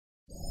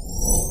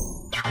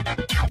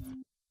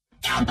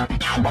Hey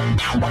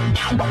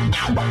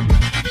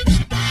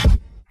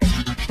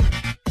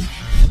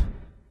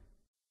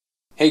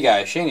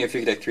guys, Shane here,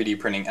 Fugatech 3D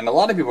Printing, and a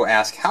lot of people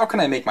ask, how can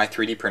I make my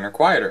 3D printer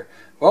quieter?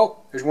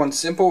 Well, there's one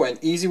simple and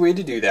easy way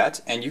to do that,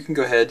 and you can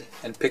go ahead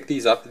and pick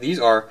these up. These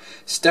are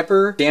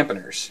stepper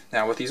dampeners.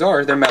 Now what these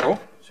are, they're metal,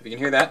 so if you can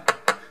hear that,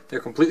 they're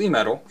completely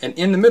metal, and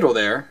in the middle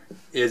there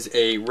is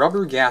a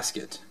rubber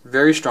gasket.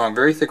 Very strong,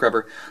 very thick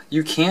rubber.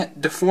 You can't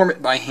deform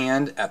it by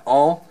hand at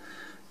all.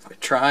 If I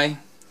try,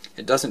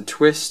 it doesn't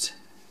twist,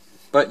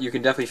 but you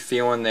can definitely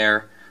feel in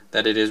there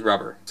that it is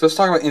rubber. So let's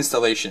talk about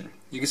installation.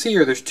 You can see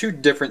here there's two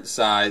different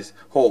size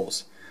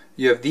holes.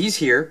 You have these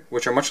here,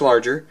 which are much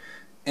larger,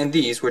 and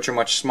these, which are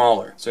much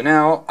smaller. So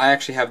now I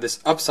actually have this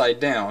upside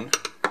down.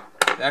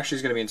 It actually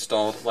is going to be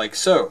installed like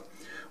so.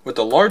 With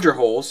the larger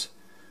holes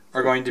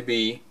are going to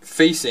be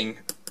facing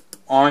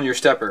on your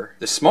stepper.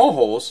 The small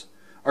holes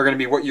are going to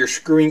be what you're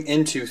screwing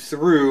into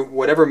through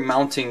whatever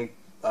mounting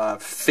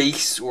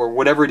face or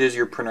whatever it is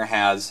your printer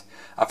has.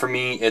 For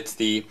me, it's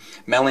the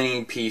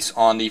melamine piece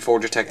on the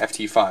Fugatech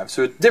FT5.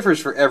 So it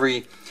differs for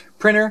every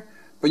printer,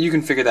 but you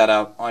can figure that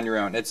out on your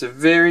own. It's a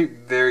very,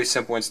 very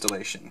simple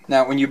installation.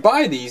 Now, when you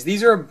buy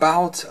these are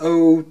about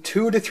 $2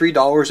 to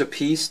 $3 a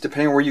piece,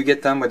 depending on where you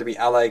get them, whether it be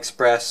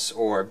AliExpress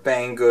or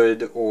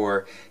Banggood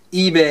or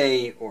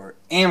eBay or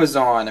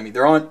Amazon. I mean,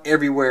 they're on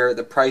everywhere.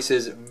 The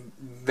prices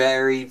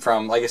vary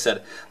from, like I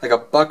said, like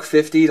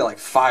 $1.50 to like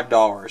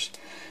 $5.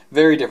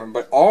 Very different,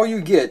 but all you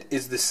get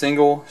is the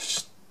single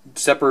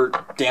stepper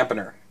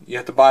dampener. You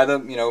have to buy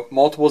them,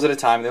 multiples at a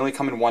time. They only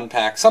come in one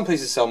pack. Some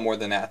places sell more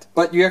than that.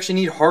 But you actually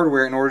need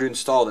hardware in order to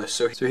install this.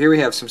 So here we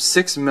have some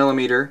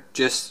 6mm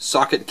just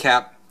socket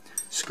cap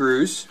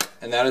screws,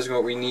 and that is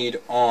what we need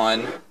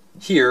on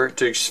here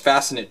to just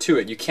fasten it to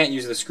it. You can't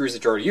use the screws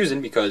that you're already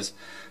using because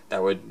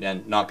that would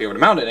then not be able to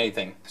mount it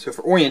anything. So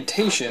for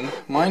orientation,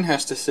 mine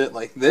has to sit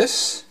like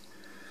this,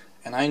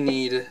 and I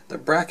need the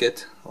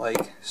bracket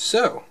like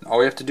so. All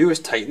we have to do is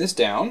tighten this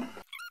down.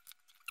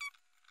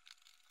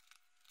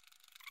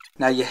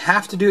 Now you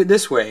have to do it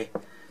this way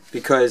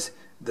because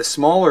the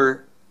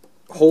smaller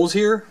holes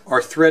here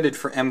are threaded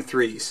for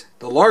M3s.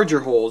 The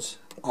larger holes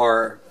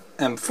are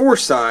M4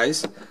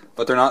 size,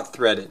 but they're not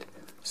threaded.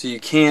 So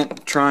you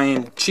can't try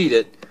and cheat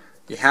it.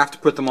 You have to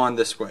put them on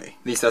this way.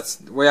 At least that's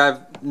the way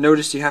I've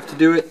noticed you have to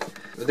do it.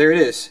 But there it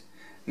is.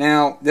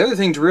 Now, the other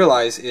thing to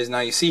realize is, now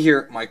you see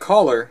here, my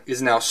collar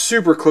is now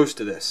super close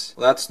to this.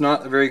 Well, that's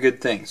not a very good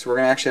thing. So we're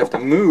going to actually have to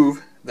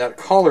move that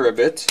collar a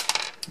bit.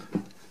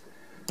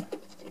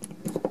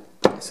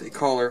 When I say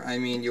collar, I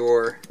mean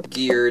your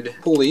geared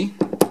pulley.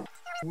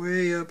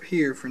 Way up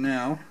here for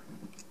now.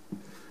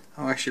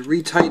 I'll actually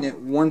retighten it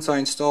once I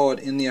install it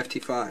in the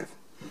FT5.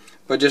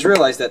 But just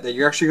realize that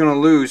you're actually going to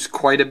lose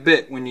quite a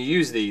bit when you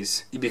use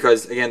these,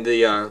 because again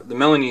the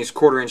melamine is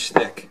 1/4 inch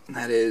thick.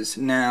 That is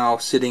now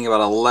sitting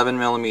about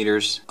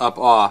 11mm up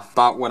off,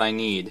 about what I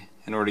need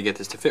in order to get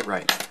this to fit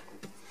right.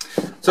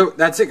 So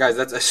that's it, guys.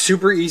 That's a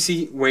super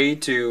easy way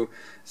to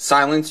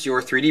silence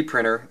your 3D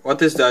printer. What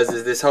this does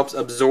is this helps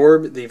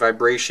absorb the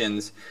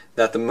vibrations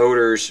that the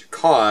motors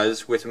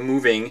cause with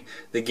moving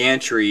the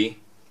gantry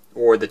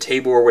or the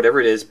table or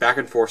whatever it is back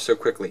and forth so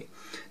quickly.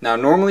 Now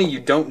normally you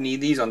don't need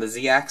these on the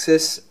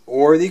Z-axis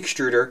or the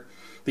extruder.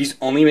 These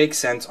only make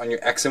sense on your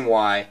X and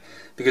Y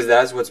because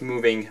that is what's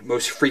moving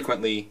most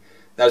frequently.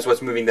 That is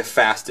what's moving the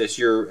fastest.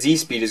 Your Z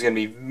speed is going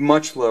to be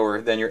much lower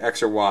than your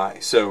X or Y.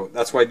 So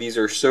that's why these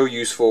are so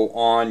useful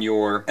on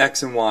your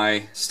X and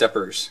Y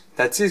steppers.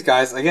 That's it,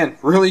 guys. Again,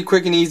 really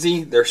quick and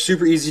easy. They're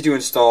super easy to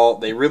install.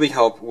 They really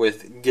help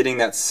with getting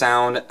that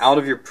sound out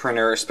of your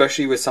printer,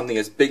 especially with something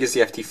as big as the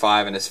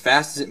FT5, and as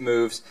fast as it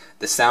moves,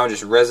 the sound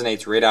just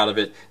resonates right out of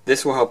it.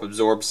 This will help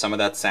absorb some of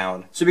that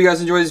sound. So if you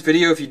guys enjoyed this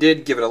video, if you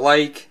did, give it a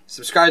like,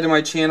 subscribe to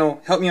my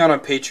channel, help me out on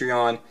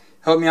Patreon,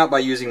 help me out by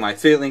using my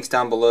affiliate links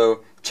down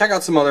below. Check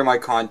out some other of my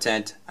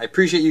content. I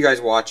appreciate you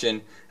guys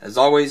watching. As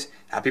always,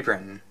 happy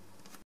printing.